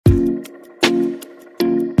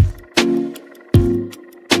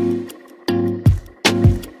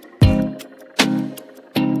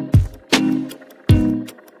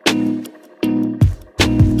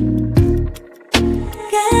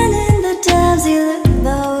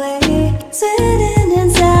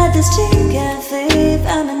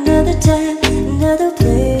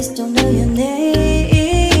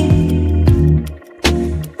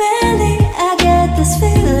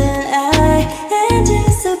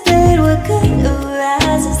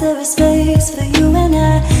a space for you and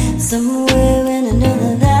I, somewhere in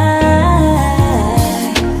another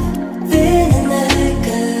life. Feeling like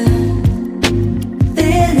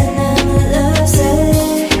feeling I'm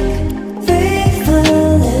lovesick, free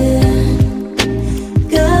falling,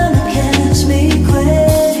 gonna catch me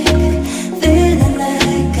quick. Feeling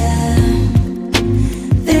like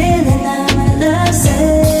feeling I'm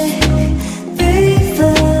lovesick, free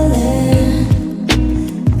falling,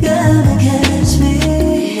 gonna catch me.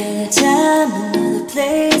 Another time, another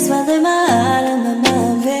place, while in my heart and my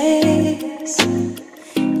mind race.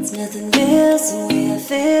 It's nothing real, so the way I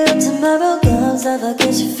feel. Tomorrow comes, I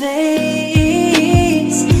forget your face.